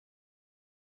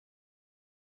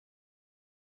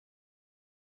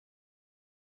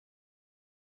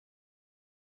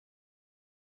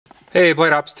Hey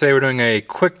Blade Ops, today we're doing a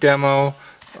quick demo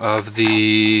of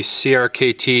the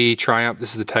CRKT Triumph.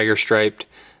 This is the Tiger Striped,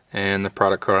 and the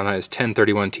product code on that is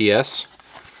 1031TS.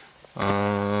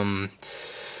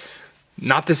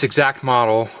 Not this exact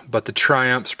model, but the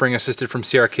Triumph Spring Assisted from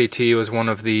CRKT was one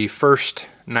of the first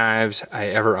knives I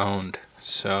ever owned.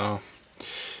 So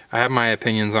I have my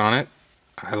opinions on it.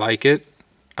 I like it.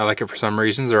 I like it for some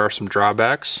reasons. There are some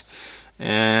drawbacks,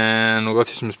 and we'll go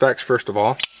through some specs first of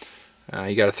all.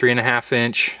 You got a 3.5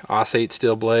 inch Aus-8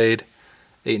 steel blade,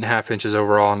 8.5 inches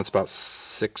overall, and it's about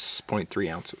 6.3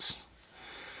 ounces.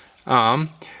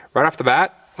 Right off the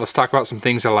bat, let's talk about some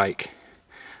things I like.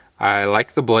 I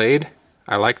like the blade.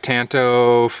 I like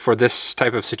Tanto for this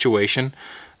type of situation.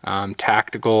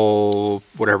 Tactical,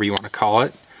 whatever you want to call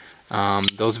it.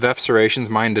 Those VEF serrations,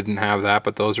 mine didn't have that,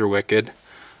 but those are wicked.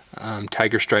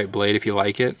 Tiger Stripe blade if you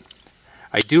like it.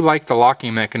 I do like the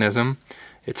locking mechanism.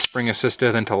 It's spring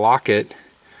assisted, and to lock it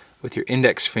with your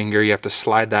index finger you have to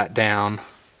slide that down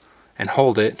and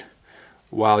hold it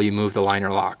while you move the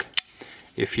liner lock.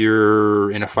 If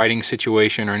you're in a fighting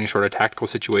situation or any sort of tactical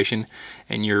situation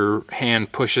and your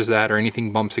hand pushes that or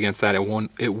anything bumps against that,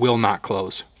 it will not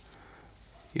close.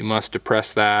 You must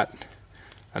depress that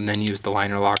and then use the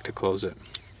liner lock to close it.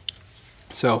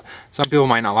 So some people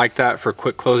might not like that for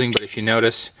quick closing, but if you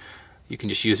notice, you can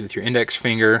just use it with your index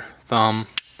finger, thumb.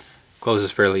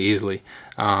 Closes fairly easily.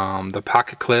 The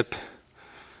pocket clip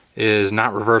is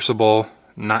not reversible.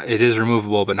 It is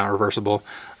removable, but not reversible.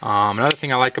 Another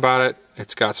thing I like about it,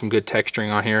 it's got some good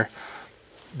texturing on here.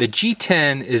 The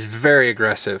G10 is very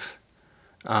aggressive.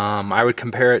 I would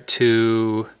compare it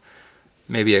to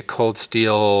maybe a Cold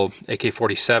Steel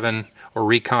AK-47 or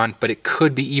Recon, but it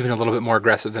could be even a little bit more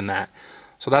aggressive than that.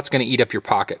 So that's going to eat up your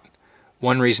pocket.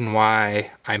 One reason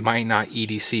why I might not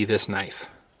EDC this knife.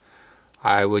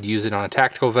 I would use it on a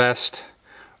tactical vest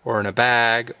or in a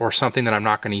bag or something that I'm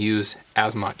not going to use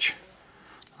as much.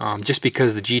 Just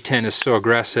because the G10 is so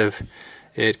aggressive,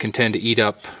 it can tend to eat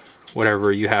up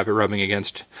whatever you have it rubbing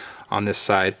against on this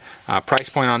side. Price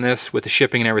point on this with the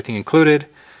shipping and everything included,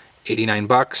 89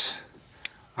 bucks.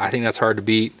 I think that's hard to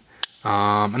beat.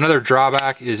 Another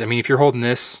drawback is, I mean, if you're holding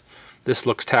this, this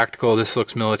looks tactical, this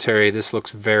looks military, this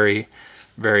looks very,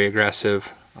 very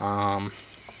aggressive.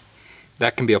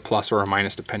 That can be a plus or a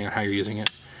minus depending on how you're using it.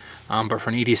 But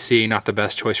for an EDC, not the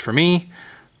best choice for me.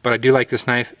 But I do like this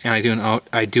knife, and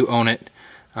I do own it.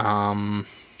 Mine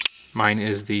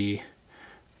is the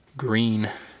green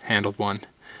handled one,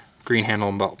 green handle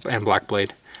and black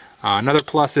blade. Another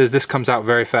plus is this comes out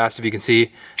very fast. If you can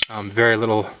see, very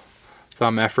little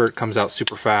thumb effort, comes out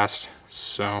super fast.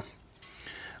 So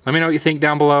let me know what you think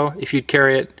down below. If you'd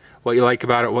carry it, what you like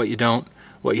about it, what you don't,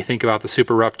 what you think about the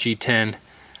super rough G10.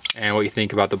 And what you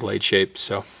think about the blade shape.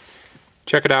 So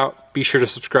check it out. Be sure to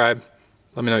subscribe.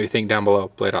 Let me know what you think down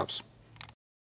below. Blade Ops.